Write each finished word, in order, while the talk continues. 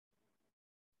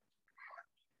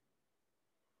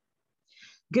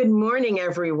Good morning,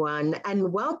 everyone,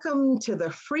 and welcome to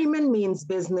the Freeman Means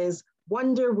Business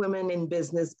Wonder Women in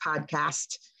Business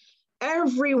podcast.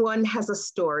 Everyone has a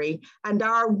story, and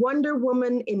our Wonder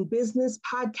Woman in Business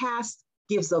podcast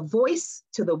gives a voice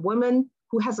to the woman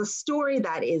who has a story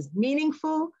that is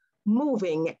meaningful,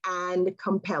 moving, and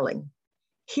compelling.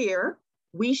 Here,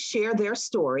 we share their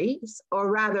stories,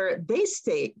 or rather,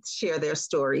 share their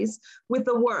stories with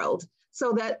the world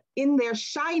so that in their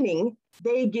shining,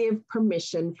 they give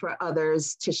permission for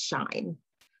others to shine.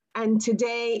 And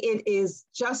today it is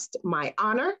just my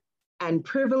honor and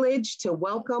privilege to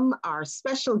welcome our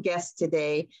special guest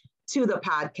today to the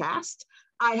podcast.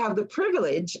 I have the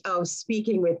privilege of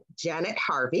speaking with Janet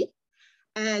Harvey,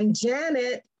 and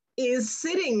Janet is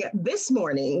sitting this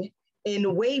morning in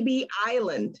Whidbey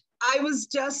Island. I was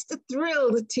just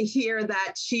thrilled to hear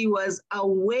that she was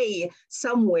away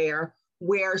somewhere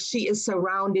where she is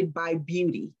surrounded by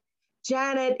beauty.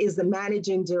 Janet is the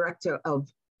managing director of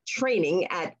training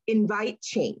at Invite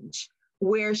Change,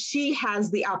 where she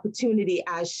has the opportunity,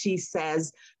 as she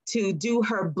says, to do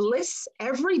her bliss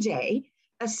every day,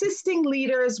 assisting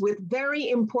leaders with very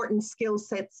important skill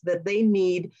sets that they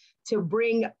need to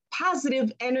bring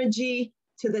positive energy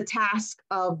to the task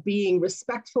of being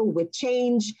respectful with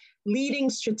change,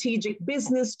 leading strategic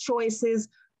business choices,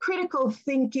 critical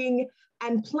thinking,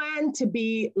 and plan to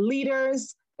be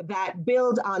leaders that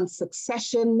build on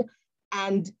succession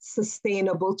and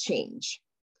sustainable change.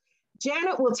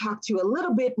 Janet will talk to you a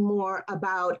little bit more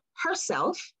about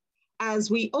herself. As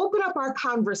we open up our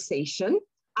conversation,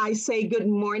 I say good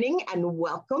morning and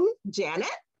welcome, Janet.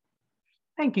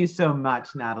 Thank you so much,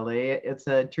 Natalie. It's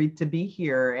a treat to be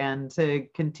here and to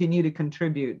continue to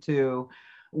contribute to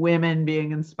women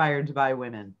being inspired by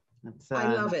women.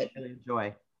 I love it. I really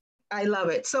enjoy. I love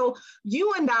it. So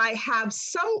you and I have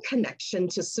some connection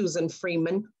to Susan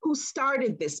Freeman, who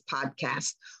started this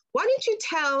podcast. Why don't you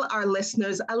tell our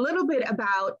listeners a little bit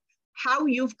about how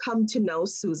you've come to know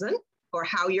Susan or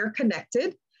how you're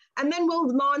connected, and then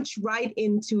we'll launch right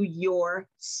into your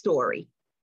story.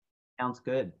 Sounds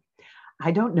good.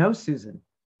 I don't know Susan.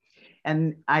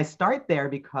 And I start there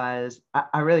because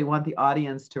I really want the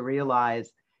audience to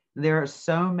realize there are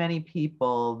so many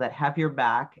people that have your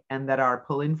back and that are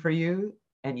pulling for you,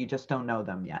 and you just don't know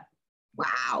them yet.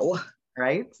 Wow.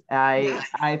 Right?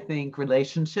 I think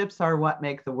relationships are what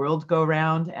make the world go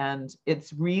round. And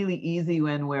it's really easy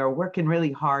when we're working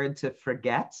really hard to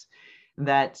forget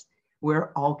that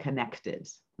we're all connected.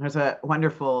 There's a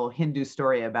wonderful Hindu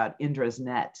story about Indra's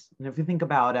net. And if you think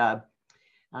about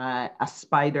a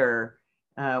spider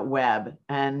web,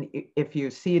 and if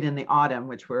you see it in the autumn,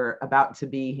 which we're about to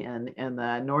be in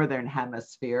the northern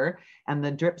hemisphere, and the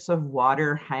drips of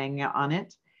water hang on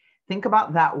it, think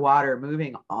about that water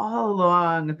moving all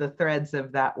along the threads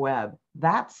of that web.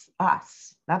 That's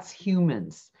us. That's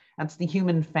humans. That's the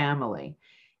human family.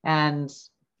 And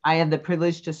I had the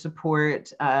privilege to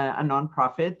support a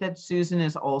nonprofit that Susan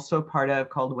is also part of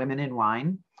called Women in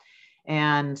Wine.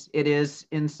 And it is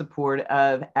in support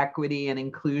of equity and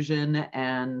inclusion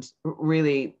and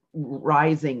really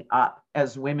rising up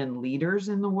as women leaders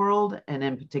in the world, and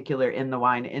in particular in the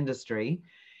wine industry.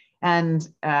 And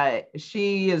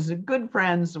she is good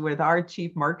friends with our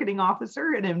chief marketing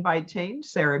officer at Invite Change,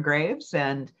 Sarah Graves,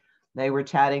 and they were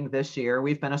chatting this year.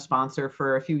 We've been a sponsor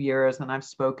for a few years and I've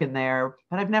spoken there,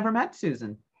 but I've never met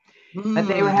Susan. But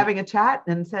they were having a chat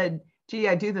and said, gee,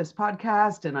 I do this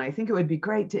podcast and I think it would be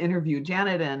great to interview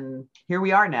Janet. And here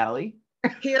we are, Natalie.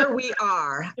 Here we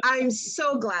are. I'm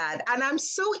so glad. And I'm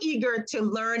so eager to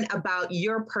learn about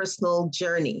your personal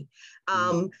journey.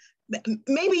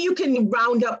 Maybe you can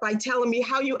round up by telling me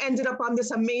how you ended up on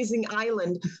this amazing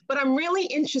island, but I'm really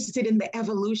interested in the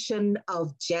evolution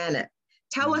of Janet.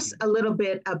 Tell us a little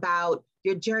bit about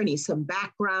your journey, some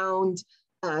background,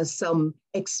 some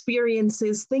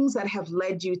experiences, things that have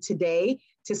led you today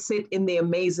to sit in the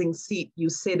amazing seat you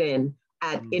sit in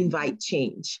at Invite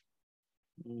Change.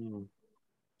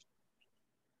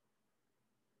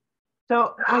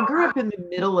 So I grew up in the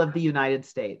middle of the United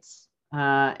States in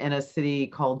a city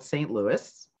called St.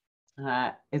 Louis.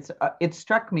 It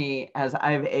struck me as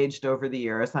I've aged over the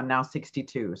years. I'm now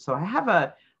 62. So I have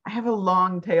a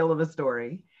long tail of a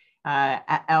story.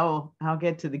 I'll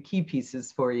get to the key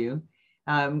pieces for you.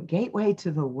 Gateway to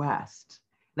the West.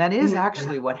 That is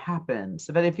actually what happened.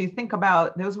 But if you think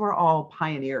about, those were all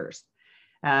pioneers.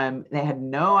 They had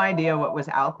no idea what was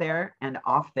out there and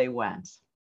off they went.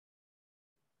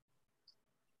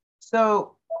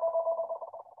 So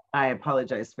I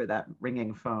apologize for that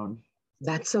ringing phone.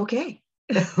 That's okay.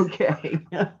 Okay.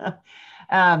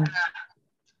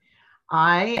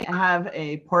 I have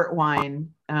a port wine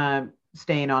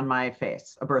stain on my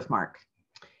face, a birthmark.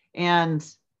 And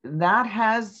that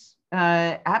has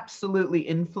absolutely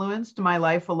influenced my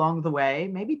life along the way,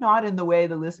 maybe not in the way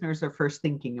the listeners are first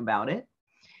thinking about it.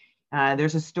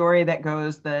 There's a story that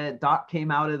goes, the doc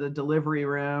came out of the delivery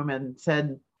room and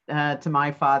said to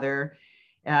my father,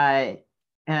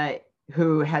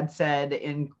 who had said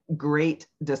in great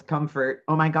discomfort,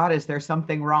 "Oh my God, is there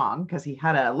something wrong?" Because he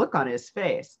had a look on his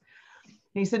face.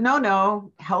 And he said,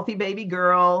 no, healthy baby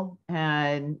girl,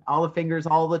 and all the fingers,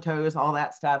 all the toes, all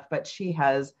that stuff. But she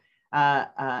has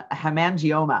a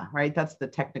hemangioma, right? That's the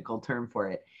technical term for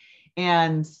it.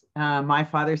 And my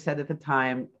father said at the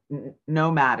time,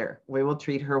 no matter, we will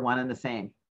treat her one and the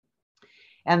same.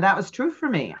 And that was true for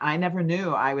me. I never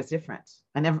knew I was different.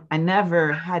 I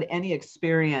never had any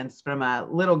experience from a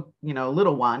little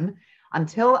one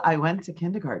until I went to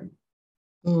kindergarten.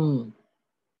 Mm.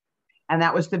 And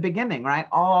that was the beginning, right?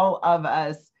 All of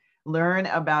us learn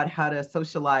about how to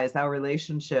socialize our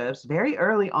relationships very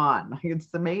early on.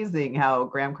 It's amazing how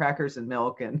graham crackers and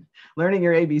milk and learning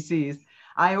your ABCs,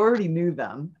 I already knew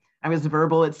them. I was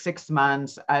verbal at 6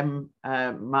 months.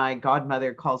 My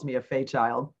godmother calls me a fey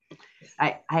child.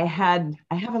 I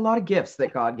have a lot of gifts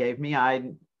that God gave me. I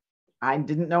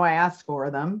didn't know I asked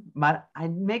for them, but I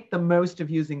make the most of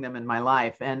using them in my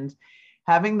life. And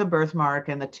having the birthmark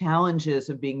and the challenges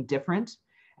of being different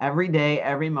every day,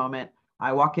 every moment,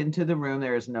 I walk into the room,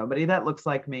 there is nobody that looks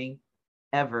like me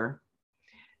ever.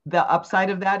 The upside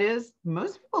of that is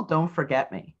most people don't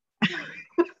forget me.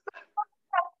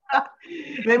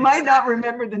 They might not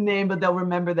remember the name, but they'll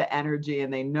remember the energy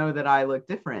and they know that I look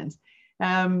different.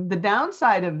 The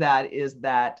downside of that is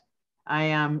that I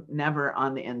am never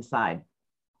on the inside.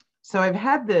 So I've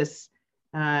had this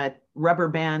rubber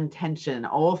band tension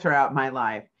all throughout my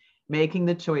life, making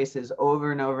the choices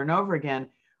over and over and over again.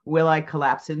 Will I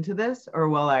collapse into this or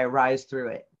will I rise through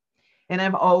it? And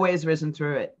I've always risen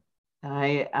through it.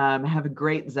 I have a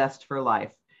great zest for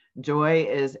life. Joy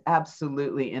is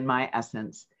absolutely in my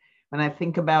essence. When I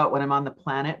think about what I'm on the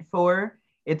planet for,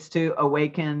 it's to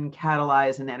awaken,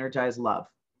 catalyze, and energize love.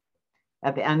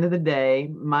 At the end of the day,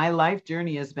 my life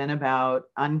journey has been about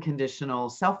unconditional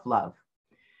self-love,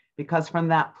 because from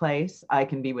that place, I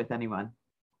can be with anyone.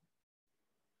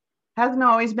 Hasn't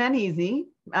always been easy.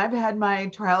 I've had my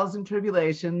trials and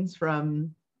tribulations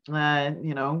from,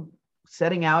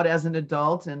 setting out as an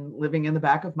adult and living in the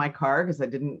back of my car because I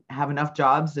didn't have enough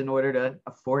jobs in order to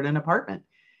afford an apartment.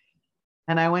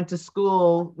 And I went to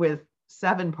school with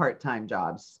 7 part-time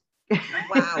jobs.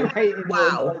 Wow. Right?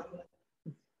 Wow.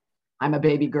 I'm a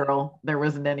baby girl. There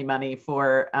wasn't any money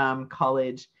for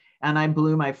college. And I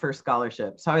blew my first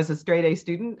scholarship. So I was a straight A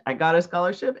student. I got a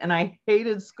scholarship and I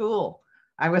hated school.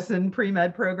 I was in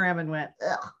pre-med program and went,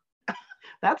 ugh,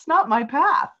 that's not my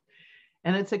path.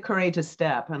 And it's a courageous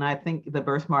step. And I think the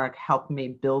birthmark helped me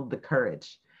build the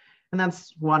courage. And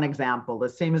that's one example. The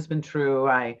same has been true.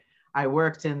 I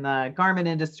worked in the garment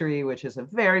industry, which is a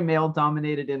very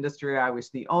male-dominated industry. I was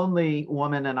the only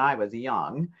woman and I was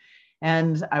young.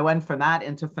 And I went from that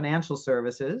into financial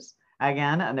services,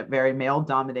 again, a very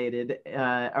male-dominated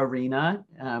arena,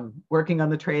 working on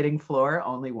the trading floor,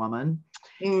 only woman.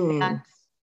 Mm. And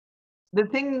the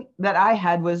thing that I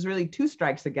had was really 2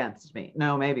 strikes against me.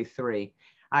 No, maybe 3.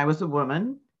 I was a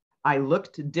woman. I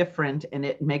looked different, and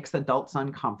it makes adults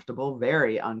uncomfortable,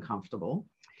 very uncomfortable.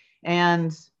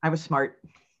 And I was smart.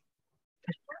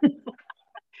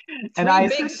 And I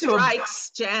big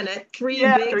strikes, Janet. 3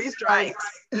 big strikes.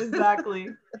 Exactly.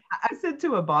 I said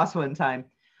to a boss one time,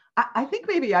 I think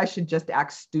maybe I should just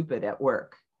act stupid at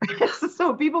work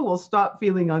so people will stop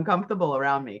feeling uncomfortable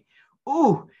around me.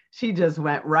 Ooh, she just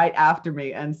went right after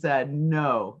me and said,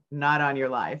 no, not on your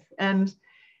life. And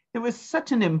it was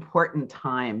such an important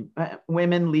time.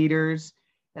 Women leaders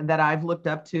that I've looked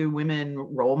up to, women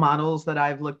role models that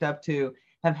I've looked up to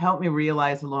have helped me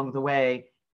realize along the way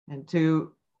and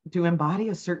to embody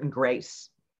a certain grace.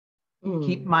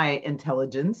 Keep my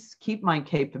intelligence, keep my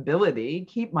capability,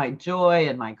 keep my joy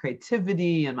and my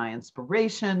creativity and my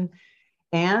inspiration,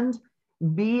 and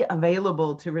be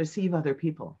available to receive other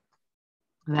people.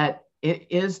 That it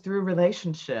is through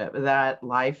relationship that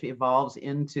life evolves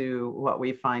into what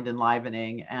we find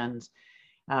enlivening and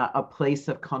a place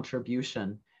of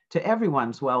contribution to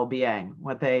everyone's well-being.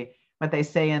 What they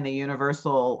say in the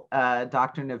universal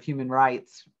doctrine of human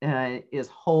rights is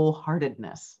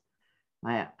wholeheartedness.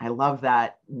 I love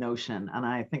that notion, and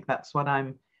I think that's what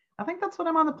I'm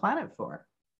on the planet for.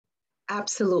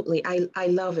 Absolutely. I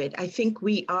love it. I think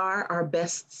we are our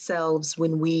best selves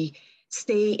when we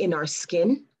stay in our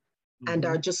skin and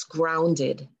are just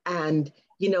grounded. And,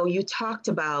 you talked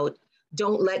about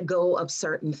don't let go of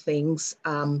certain things.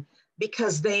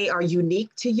 because they are unique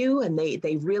to you and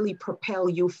they really propel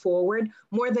you forward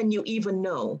more than you even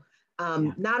know.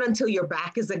 Not until your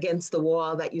back is against the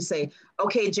wall that you say,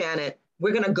 okay, Janet,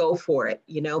 we're going to go for it,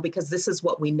 because this is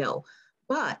what we know.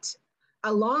 But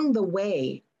along the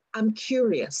way, I'm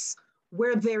curious,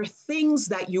 were there things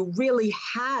that you really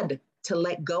had to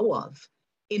let go of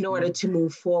in order to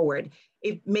move forward?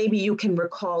 If maybe you can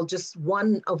recall just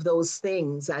one of those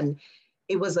things and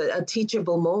it was a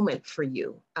teachable moment for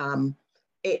you.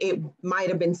 It might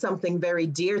have been something very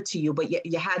dear to you, but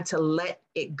you had to let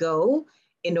it go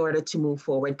in order to move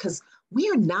forward, because we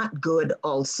are not good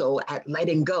also at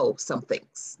letting go some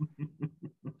things.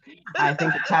 I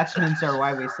think attachments are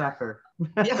why we suffer.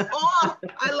 Yeah. Oh,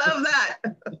 I love that.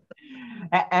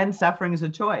 And suffering is a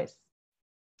choice.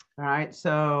 All right.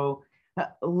 So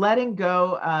letting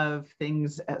go of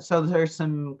things. So there's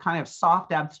some kind of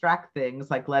soft, abstract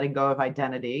things like letting go of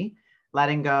identity,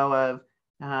 letting go of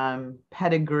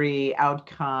pedigree,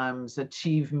 outcomes,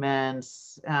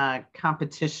 achievements,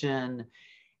 competition,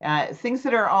 things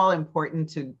that are all important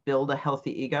to build a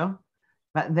healthy ego,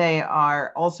 but they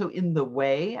are also in the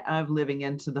way of living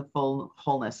into the full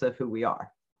wholeness of who we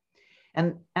are.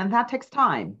 And that takes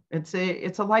time. It's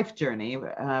a life journey.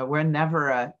 We're never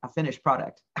a finished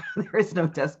product. There is no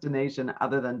destination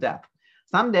other than death.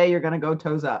 Someday you're going to go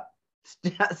toes up.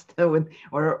 It's just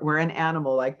we're an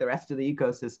animal like the rest of the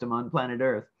ecosystem on planet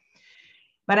Earth.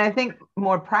 But I think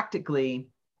more practically,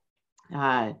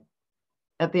 at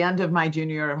the end of my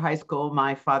junior year of high school,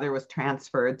 my father was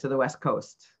transferred to the West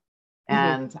Coast.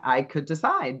 And I could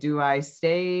decide, do I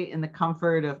stay in the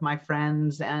comfort of my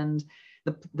friends and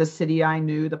the city I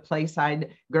knew, the place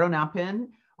I'd grown up in,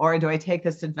 or do I take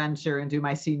this adventure and do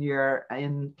my senior year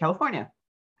in California?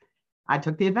 I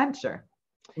took the adventure.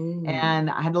 And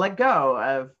I had to let go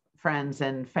of friends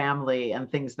and family and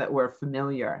things that were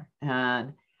familiar.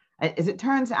 And as it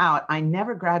turns out, I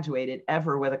never graduated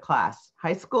ever with a class.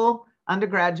 High school,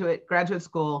 undergraduate, graduate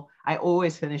school, I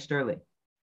always finished early.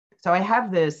 So I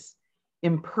have this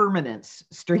impermanence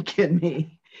streak in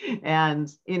me.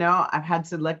 And, I've had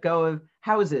to let go of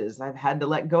houses. I've had to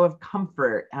let go of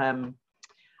comfort.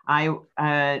 I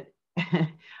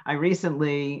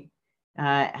recently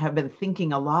have been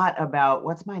thinking a lot about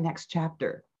what's my next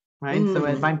chapter, right? So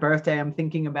at my birthday, I'm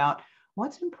thinking about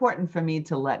what's important for me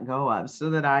to let go of so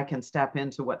that I can step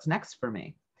into what's next for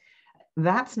me.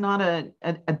 That's not a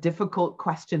difficult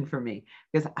question for me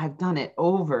because I've done it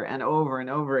over and over and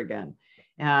over again.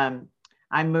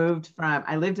 I lived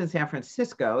in San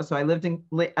Francisco. So I lived in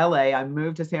LA. I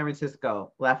moved to San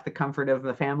Francisco, left the comfort of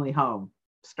the family home,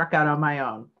 struck out on my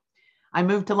own. I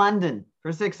moved to London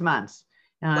for 6 months.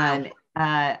 And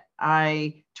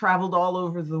I traveled all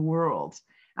over the world.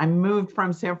 I moved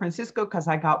from San Francisco because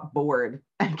I got bored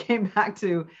and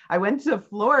I went to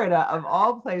Florida of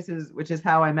all places, which is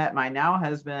how I met my now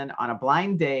husband on a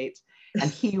blind date. And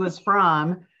he was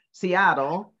from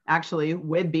Seattle, actually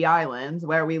Whidbey Island,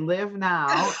 where we live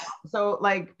now. So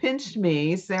pinch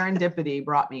me, serendipity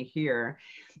brought me here.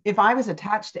 If I was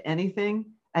attached to anything,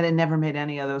 I had never made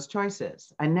any of those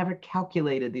choices. I never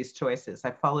calculated these choices.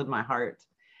 I followed my heart.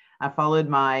 I followed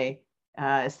my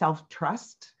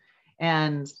self-trust.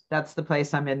 And that's the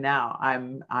place I'm in now.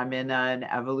 I'm in an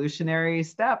evolutionary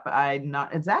step. I'm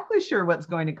not exactly sure what's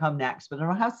going to come next, but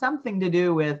it'll have something to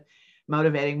do with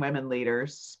motivating women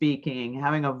leaders, speaking,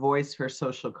 having a voice for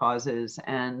social causes,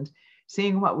 and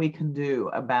seeing what we can do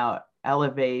about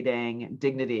elevating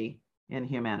dignity in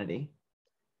humanity.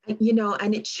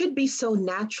 And it should be so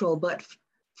natural, but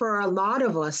for a lot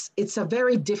of us, it's a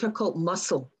very difficult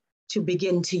muscle to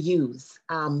begin to use.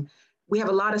 We have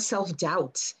a lot of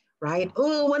self-doubt, right?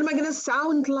 Oh, what am I going to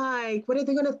sound like? What are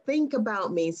they going to think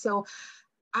about me? So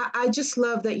I just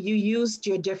love that you used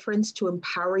your difference to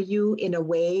empower you in a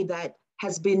way that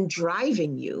has been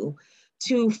driving you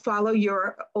to follow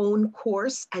your own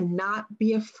course and not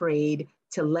be afraid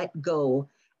to let go.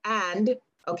 And,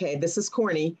 okay, this is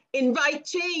corny, invite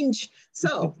change.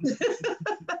 So,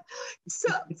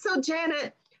 so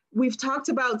Janet, we've talked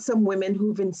about some women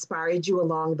who've inspired you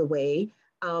along the way.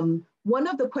 One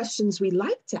of the questions we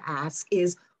like to ask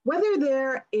is whether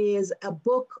there is a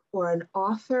book or an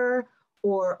author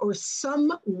or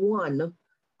someone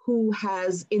who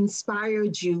has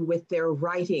inspired you with their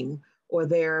writing or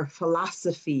their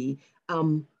philosophy.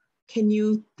 Can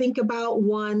you think about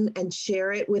one and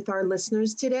share it with our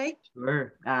listeners today?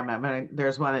 Sure.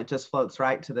 There's one that just floats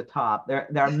right to the top. There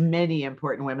are many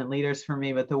important women leaders for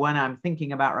me, but the one I'm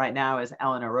thinking about right now is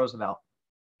Eleanor Roosevelt.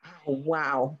 Oh,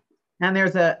 wow. And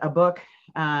there's a book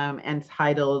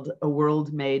entitled A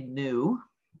World Made New.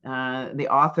 The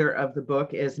author of the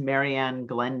book is Marianne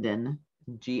Glendon.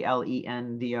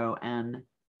 Glendon.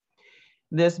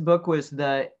 This book was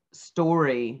the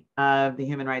story of the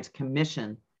Human Rights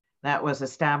Commission that was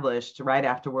established right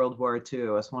after World War II. It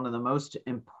was one of the most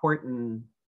important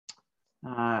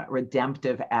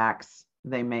redemptive acts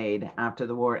they made after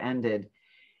the war ended.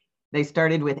 They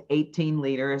started with 18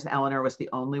 leaders. Eleanor was the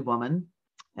only woman.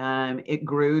 It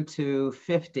grew to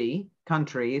 50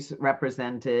 countries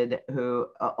represented who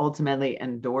ultimately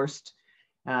endorsed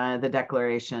the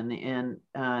declaration in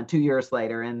 2 years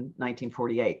later in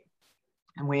 1948.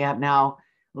 And we have now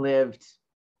lived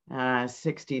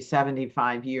 60,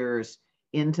 75 years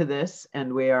into this,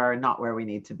 and we are not where we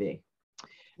need to be.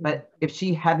 But if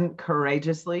she hadn't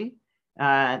courageously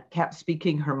kept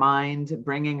speaking her mind,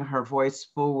 bringing her voice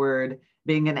forward,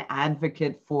 being an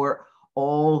advocate for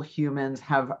all humans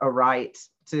have a right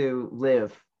to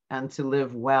live and to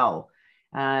live well,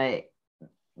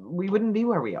 we wouldn't be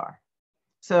where we are.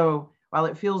 So while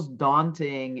it feels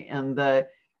daunting and the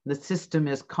system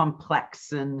is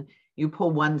complex and you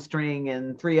pull one string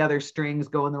and 3 other strings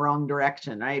go in the wrong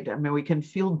direction, right? I mean, we can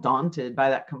feel daunted by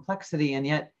that complexity. And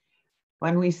yet,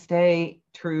 when we stay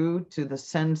true to the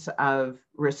sense of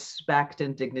respect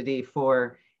and dignity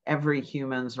for every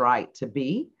human's right to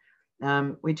be,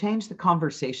 we change the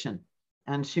conversation.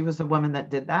 And she was a woman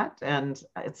that did that. And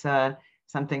it's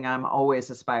something I'm always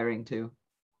aspiring to.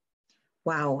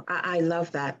 Wow, I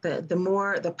love that.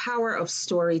 The power of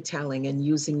storytelling and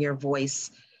using your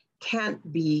voice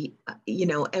can't be,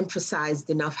 emphasized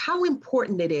enough. How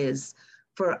important it is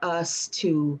for us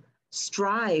to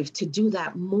strive to do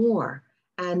that more.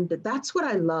 And that's what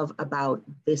I love about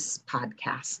this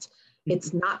podcast.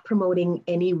 It's not promoting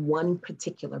any one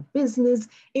particular business.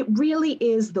 It really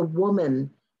is the woman,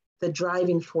 the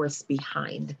driving force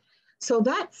behind. So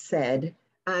that said,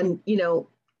 and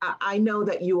I know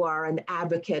that you are an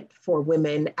advocate for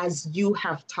women, as you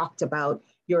have talked about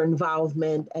your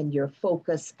involvement and your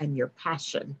focus and your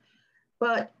passion.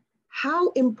 But how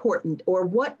important, or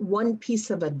what one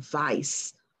piece of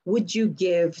advice would you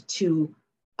give to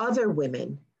other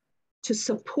women to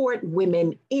support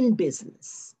women in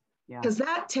business? Because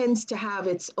that tends to have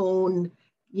its own,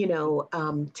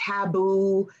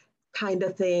 taboo kind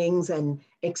of things and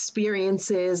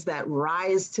experiences that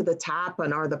rise to the top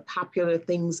and are the popular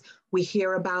things we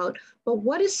hear about. But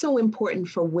what is so important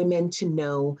for women to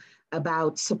know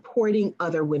about supporting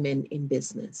other women in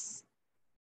business?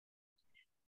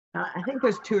 I think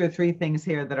there's 2 or 3 things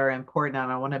here that are important, and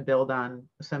I want to build on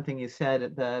something you said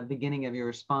at the beginning of your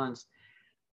response.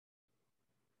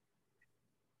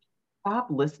 Stop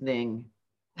listening.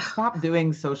 Stop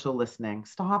doing social listening.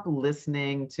 Stop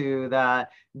listening to the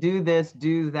do this,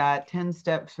 do that, 10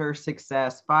 steps for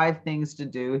success, 5 things to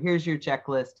do. Here's your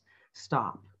checklist.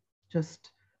 Stop.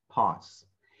 Just pause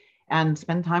and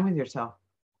spend time with yourself.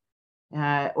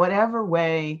 Whatever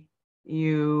way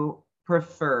you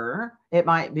prefer, it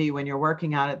might be when you're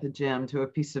working out at the gym to a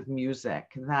piece of music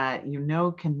that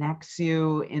connects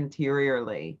you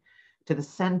interiorly to the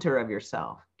center of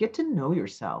yourself. Get to know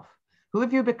yourself. Who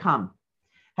have you become?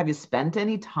 Have you spent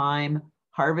any time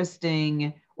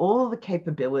harvesting all the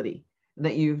capability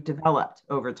that you've developed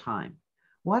over time?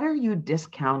 What are you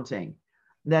discounting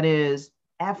that is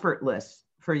effortless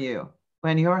for you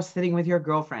when you're sitting with your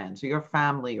girlfriends or your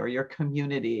family or your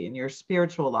community in your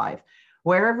spiritual life,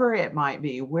 wherever it might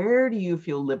be? Where do you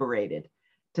feel liberated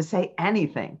to say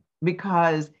anything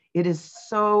because it is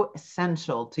so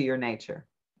essential to your nature?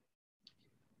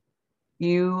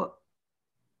 You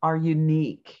are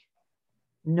unique.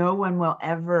 No one will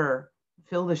ever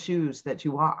fill the shoes that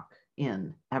you walk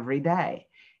in every day.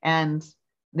 And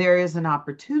there is an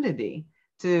opportunity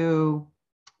to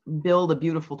build a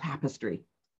beautiful tapestry,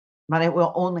 but it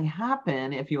will only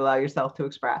happen if you allow yourself to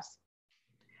express.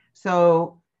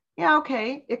 So,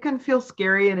 it can feel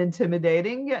scary and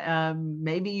intimidating.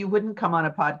 Maybe you wouldn't come on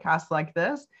a podcast like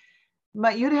this,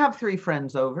 but you'd have 3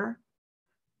 friends over.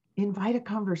 Invite a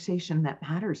conversation that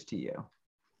matters to you.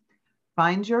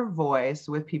 Find your voice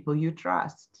with people you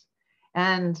trust.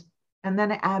 And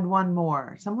then add one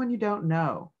more, someone you don't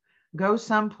know. Go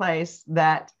someplace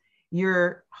that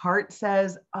your heart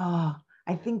says, oh,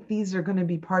 I think these are going to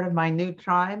be part of my new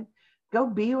tribe. Go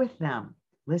be with them.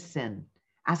 Listen,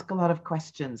 ask a lot of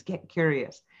questions, get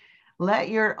curious. Let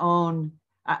your own,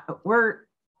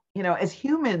 as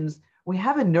humans, we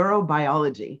have a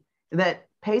neurobiology that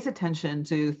pays attention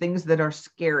to things that are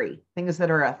scary, things that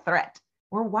are a threat.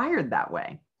 We're wired that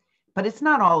way, but it's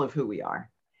not all of who we are.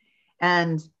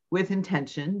 And with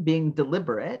intention, being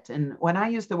deliberate, and when I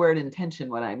use the word intention,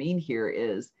 what I mean here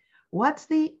is, what's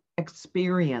the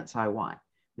experience I want?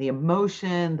 The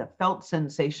emotion, the felt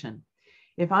sensation.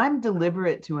 If I'm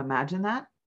deliberate to imagine that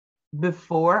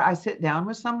before I sit down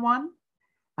with someone,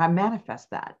 I manifest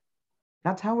that.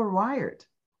 That's how we're wired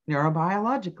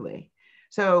neurobiologically.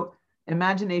 So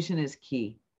imagination is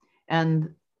key.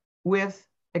 And with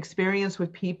experience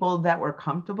with people that we're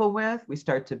comfortable with, we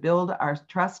start to build our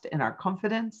trust and our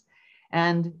confidence.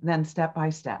 And then step by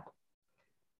step,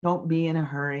 don't be in a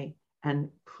hurry, and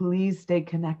please stay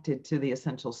connected to the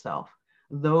essential self.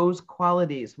 Those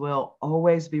qualities will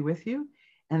always be with you,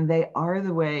 and they are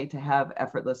the way to have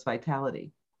effortless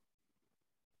vitality.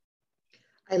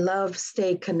 I love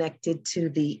stay connected to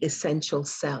the essential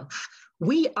self.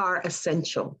 We are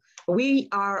essential. We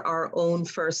are our own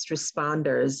first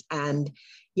responders. And,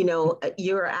 you know,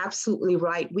 you're absolutely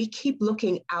right. We keep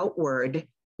looking outward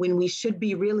when we should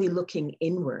be really looking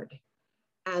inward.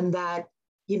 And that,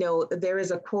 you know, there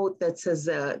is a quote that says,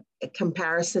 a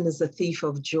comparison is a thief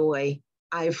of joy.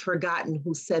 I've forgotten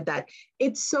who said that.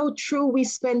 It's so true. We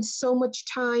spend so much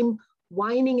time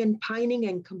whining and pining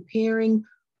and comparing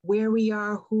where we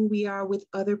are, who we are with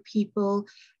other people,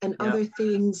 and other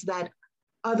things that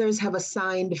others have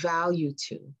assigned value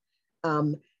to.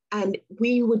 And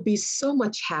we would be so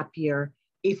much happier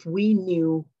if we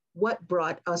knew what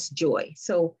brought us joy.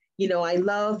 So, you know, I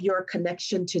love your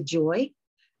connection to joy.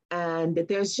 And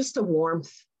there's just a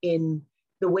warmth in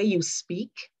the way you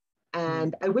speak.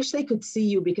 And I wish they could see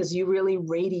you, because you really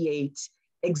radiate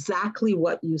exactly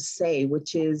what you say,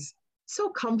 which is so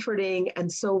comforting and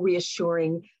so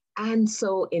reassuring and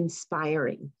so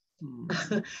inspiring.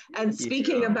 And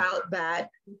speaking about that,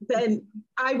 then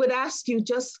I would ask you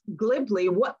just glibly,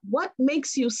 what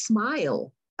makes you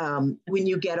smile when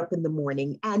you get up in the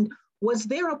morning? And was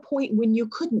there a point when you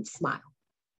couldn't smile?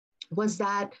 Was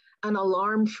that an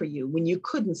alarm for you when you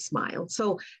couldn't smile?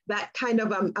 So that kind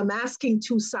of, I'm asking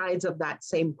two sides of that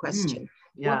same question.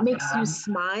 What makes you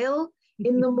smile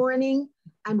in the morning?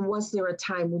 And was there a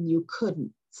time when you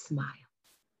couldn't smile?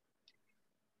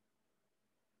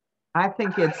 I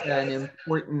think it's an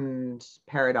important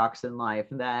paradox in life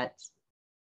that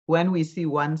when we see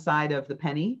one side of the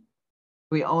penny,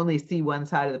 we only see one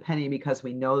side of the penny because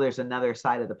we know there's another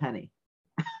side of the penny,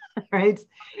 right?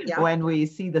 Yeah. When we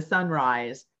see the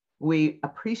sunrise, we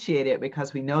appreciate it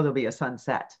because we know there'll be a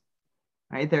sunset,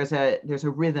 right? There's a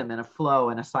rhythm and a flow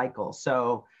and a cycle.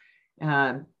 So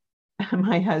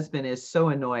my husband is so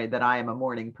annoyed that I am a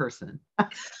morning person.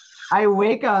 I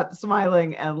wake up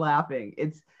smiling and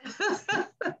laughing.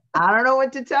 I don't know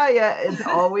what to tell you. It's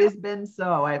always been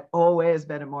so. I've always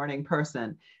been a morning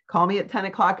person. Call me at 10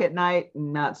 o'clock at night,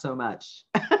 not so much.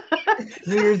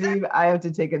 New Year's Eve, I have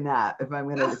to take a nap if I'm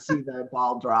going to see the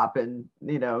ball drop in,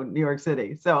 New York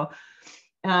City. So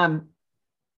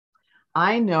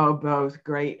I know both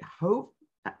great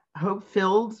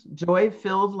hope-filled,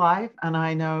 joy-filled life, and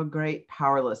I know great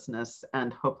powerlessness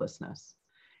and hopelessness.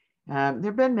 There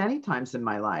have been many times in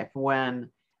my life when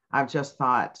I've just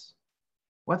thought,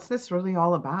 what's this really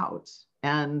all about?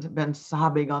 And been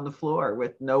sobbing on the floor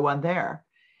with no one there.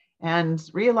 And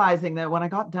realizing that when I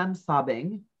got done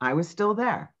sobbing, I was still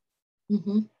there.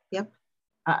 Mm-hmm. Yep.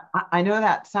 I know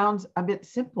that sounds a bit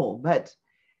simple, but,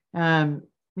 when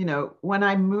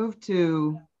I moved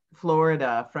to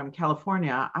Florida from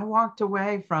California, I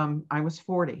was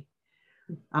 40.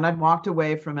 And I'd walked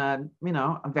away from a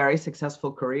very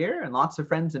successful career and lots of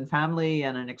friends and family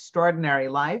and an extraordinary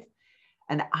life.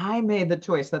 And I made the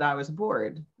choice that I was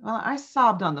bored. Well, I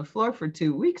sobbed on the floor for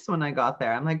 2 weeks when I got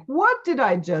there. I'm like, what did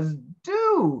I just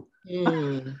do?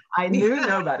 I knew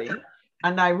nobody.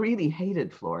 And I really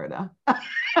hated Florida.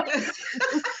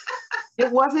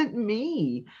 It wasn't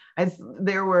me.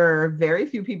 There were very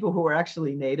few people who were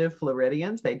actually native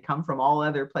Floridians. They'd come from all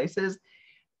other places.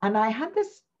 And I had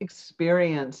this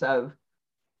experience of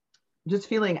just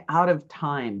feeling out of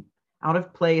time, out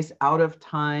of place, out of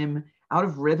time, out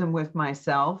of rhythm with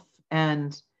myself.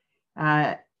 And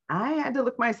I had to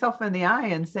look myself in the eye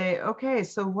and say, okay,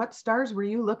 so what stars were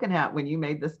you looking at when you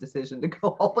made this decision to go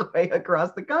all the way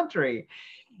across the country?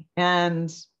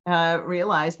 And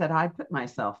realized that I put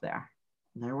myself there.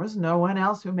 There was no one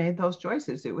else who made those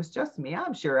choices. It was just me.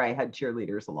 I'm sure I had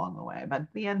cheerleaders along the way, but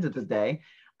at the end of the day,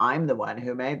 I'm the one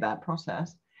who made that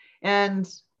process. And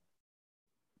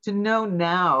to know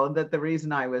now that the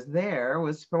reason I was there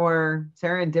was for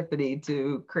serendipity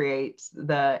to create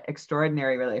the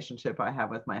extraordinary relationship I have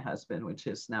with my husband, which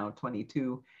is now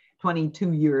 22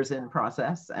 years in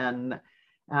process, and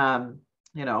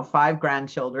 5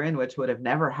 grandchildren, which would have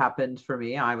never happened for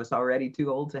me. I was already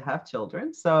too old to have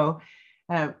children. So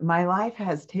my life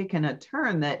has taken a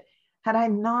turn that, had I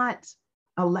not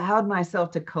allowed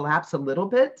myself to collapse a little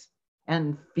bit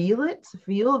and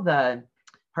feel the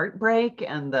heartbreak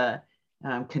and the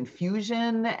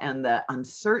confusion and the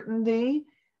uncertainty,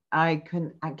 I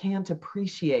can't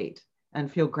appreciate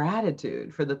and feel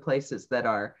gratitude for the places that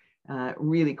are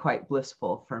really quite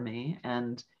blissful for me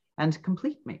and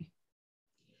complete me.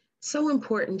 So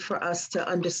important for us to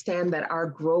understand that our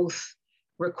growth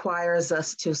requires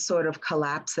us to sort of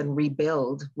collapse and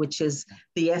rebuild, which is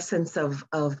the essence of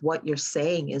what you're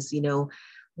saying is,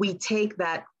 we take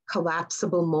that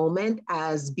collapsible moment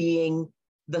as being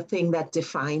the thing that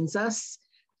defines us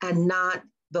and not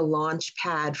the launch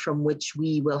pad from which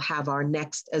we will have our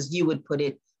next, as you would put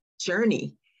it,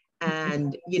 journey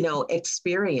and,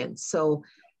 experience. So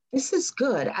this is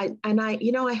good.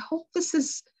 I hope this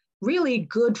is really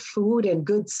good food and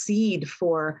good seed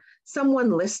for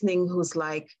someone listening who's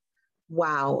like,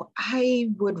 wow, I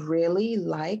would really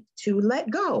like to let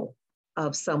go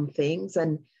of some things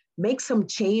and make some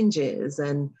changes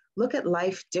and look at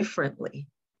life differently.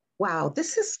 Wow,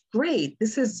 this is great.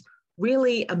 This is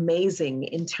really amazing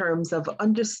in terms of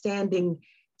understanding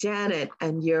Janet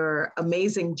and your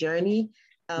amazing journey.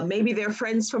 Maybe they're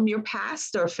friends from your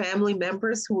past or family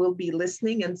members who will be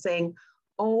listening and saying,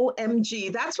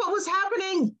 OMG, that's what was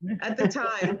happening at the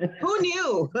time. Who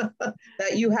knew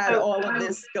that you had all of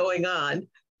this going on?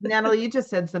 Natalie, you just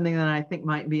said something that I think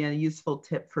might be a useful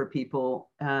tip for people.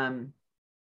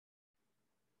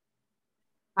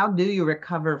 How do you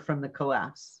recover from the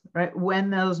collapse, right? When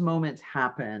those moments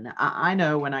happen, I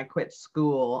know when I quit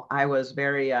school, I was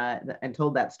very, and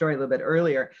told that story a little bit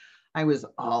earlier, I was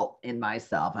all in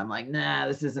myself. I'm like, nah,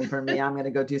 this isn't for me. I'm going to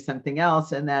go do something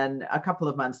else. And then a couple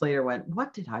of months later went,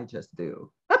 what did I just do?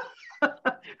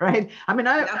 Right? I mean,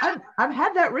 I've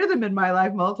had that rhythm in my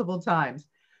life multiple times.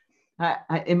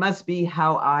 It must be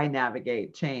how I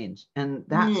navigate change. And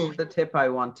that's the tip I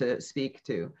want to speak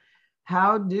to.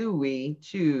 How do we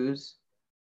choose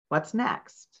what's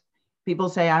next? People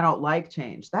say, I don't like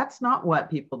change. That's not what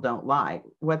people don't like.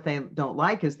 What they don't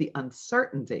like is the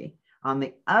uncertainty. On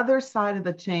the other side of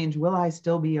the change, will I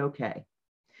still be okay?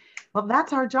 Well,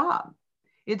 that's our job.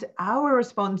 It's our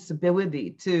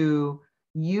responsibility to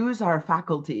use our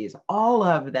faculties, all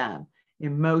of them,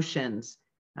 emotions,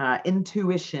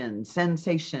 intuition,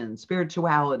 sensation,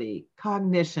 spirituality,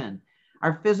 cognition,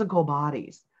 our physical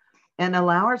bodies, and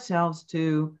allow ourselves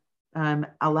to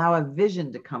allow a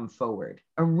vision to come forward,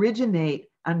 originate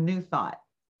a new thought.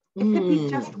 It could be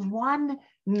just one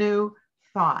new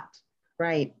thought.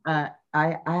 Right.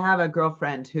 I have a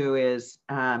girlfriend who is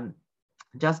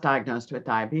just diagnosed with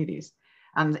diabetes,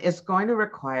 and it's going to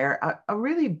require a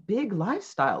really big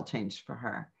lifestyle change for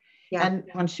her. Yeah. And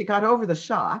when she got over the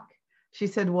shock, she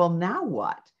said, well, now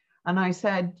what? And I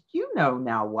said,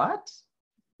 now what?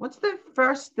 What's the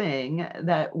first thing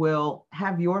that will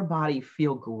have your body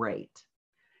feel great?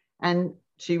 And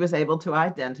she was able to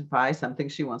identify something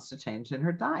she wants to change in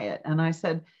her diet. And I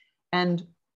said, and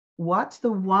what's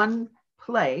the one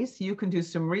place you can do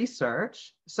some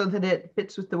research so that it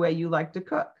fits with the way you like to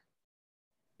cook?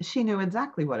 She knew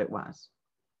exactly what it was.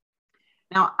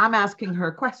 Now I'm asking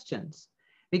her questions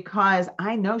because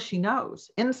I know she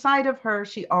knows. Inside of her,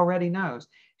 she already knows.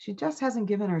 She just hasn't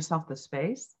given herself the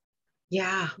space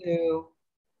to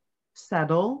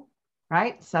settle,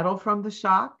 right? Settle from the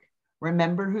shock,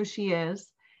 remember who she is,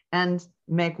 and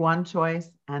make one choice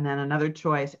and then another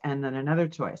choice and then another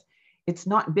choice. It's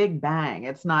not big bang.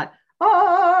 It's not,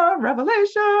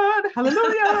 revelation,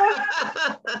 hallelujah.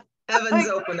 Heavens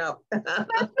open up. That's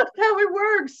not how it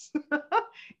works.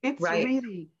 It's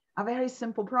really a very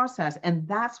simple process. And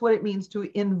that's what it means to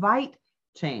invite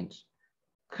change.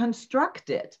 Construct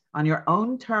it on your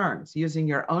own terms, using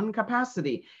your own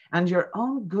capacity and your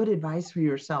own good advice for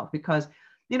yourself. Because,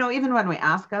 even when we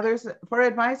ask others for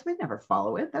advice, we never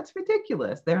follow it. That's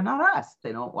ridiculous. They're not us.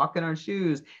 They don't walk in our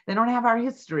shoes. They don't have our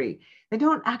history. They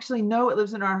don't actually know what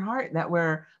lives in our heart that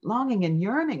we're longing and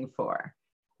yearning for.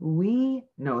 We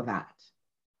know that.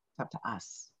 It's up to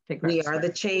us. We are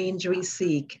the change we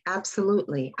seek.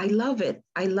 Absolutely. I love it.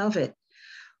 I love it.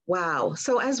 Wow.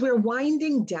 So as we're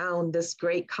winding down this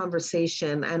great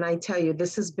conversation, and I tell you,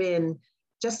 this has been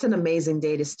just an amazing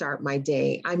day to start my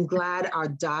day. I'm glad our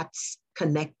dots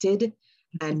connected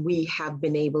and we have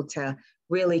been able to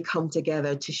really come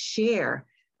together to share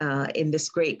in this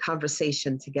great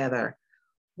conversation together.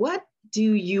 What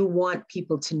do you want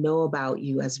people to know about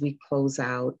you as we close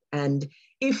out? And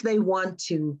if they want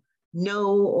to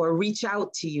know or reach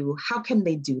out to you, how can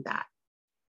they do that?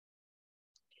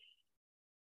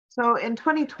 So in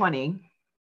 2020,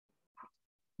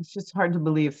 it's just hard to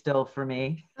believe still for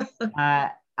me.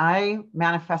 I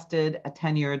manifested a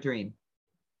 10-year dream.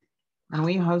 And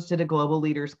we hosted a global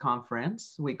leaders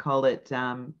conference. We called it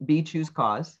Be Choose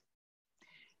Cause.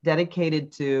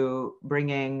 dedicated to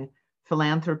bringing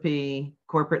philanthropy,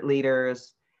 corporate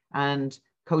leaders, and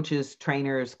coaches,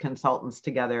 trainers, consultants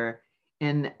together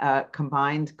in a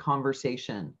combined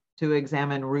conversation to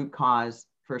examine root cause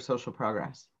for social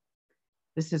progress.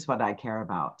 This is what I care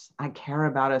about. I care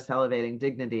about us elevating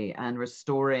dignity and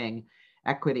restoring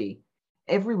equity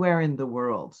everywhere in the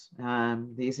world.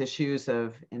 These issues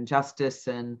of injustice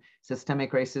and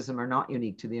systemic racism are not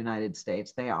unique to the United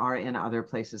States. They are in other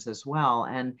places as well.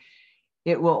 And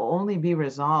it will only be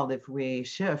resolved if we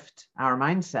shift our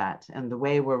mindset and the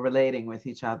way we're relating with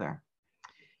each other.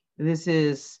 This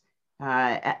is,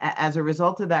 as a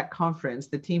result of that conference,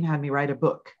 the team had me write a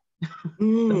book.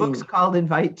 The book's called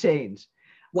Invite Change.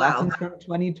 Wow. Lessons from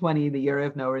 2020, the year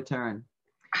of no return.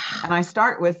 And I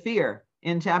start with fear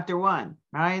in chapter 1,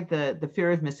 right? The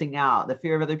fear of missing out, the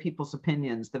fear of other people's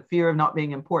opinions, the fear of not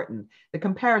being important, the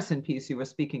comparison piece you were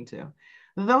speaking to.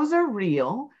 Those are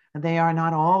real. They are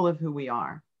not all of who we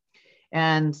are.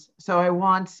 And so I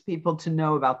want people to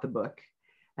know about the book.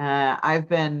 I've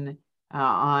been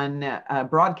on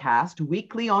broadcast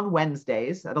weekly on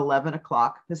Wednesdays at 11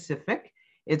 o'clock Pacific.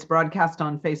 It's broadcast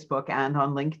on Facebook and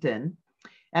on LinkedIn.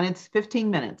 And it's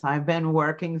 15 minutes. I've been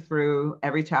working through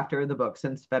every chapter of the book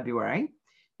since February.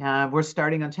 We're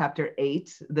starting on chapter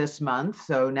 8 this month,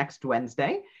 so next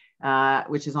Wednesday,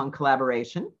 which is on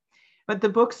collaboration. But the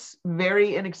book's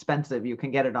very inexpensive. You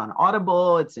can get it on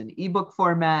Audible. It's in ebook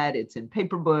format. It's in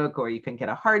paper book, or you can get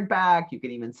a hardback. You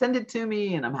can even send it to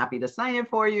me, and I'm happy to sign it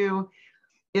for you.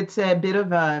 It's a bit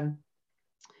of a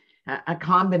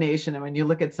combination. And when you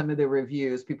look at some of the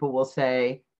reviews, people will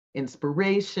say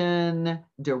inspiration,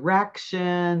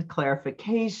 direction,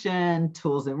 clarification,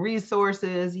 tools and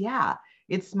resources. Yeah,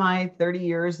 it's my 30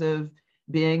 years of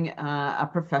being a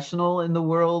professional in the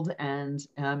world, and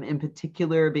in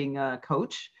particular being a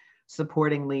coach,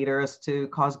 supporting leaders to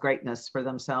cause greatness for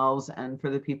themselves and for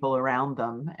the people around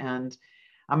them. And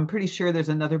I'm pretty sure there's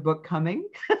another book coming,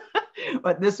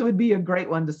 but this would be a great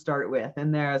one to start with.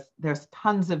 And there's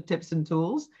tons of tips and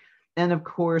tools. And of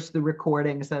course, the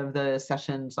recordings of the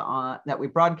sessions that we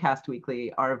broadcast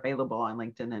weekly are available on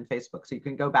LinkedIn and Facebook. So you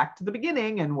can go back to the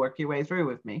beginning and work your way through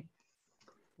with me.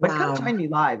 But come join me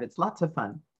live. It's lots of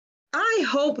fun. I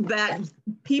hope that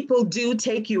people do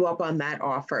take you up on that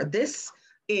offer. This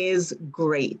is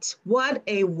great. What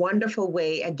a wonderful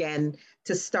way, again,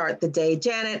 to start the day.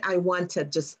 Janet, I want to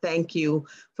just thank you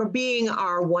for being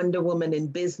our Wonder Woman in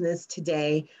business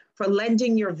today, for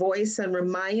lending your voice and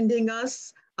reminding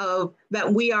us of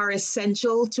that we are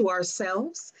essential to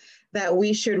ourselves, that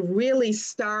we should really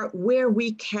start where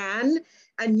we can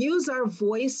and use our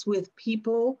voice with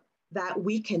people that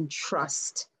we can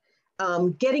trust.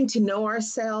 Getting to know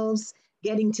ourselves,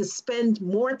 getting to spend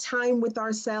more time with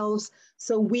ourselves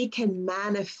so we can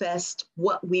manifest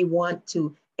what we want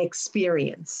to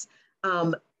experience.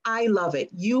 I love it.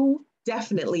 You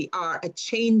definitely are a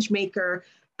change maker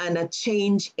and a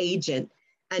change agent,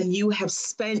 and you have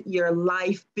spent your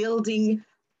life building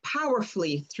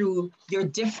powerfully through your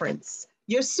difference.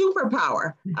 Your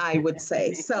superpower, I would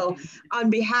say. So on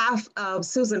behalf of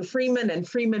Susan Freeman and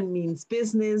Freeman Means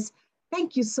Business,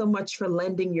 thank you so much for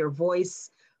lending your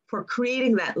voice, for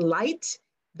creating that light,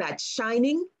 that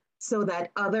shining, so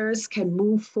that others can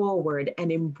move forward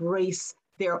and embrace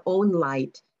their own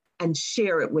light and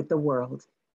share it with the world.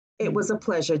 It was a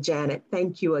pleasure, Janet.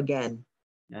 Thank you again.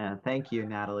 Yeah, thank you,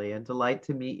 Natalie. A delight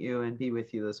to meet you and be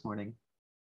with you this morning.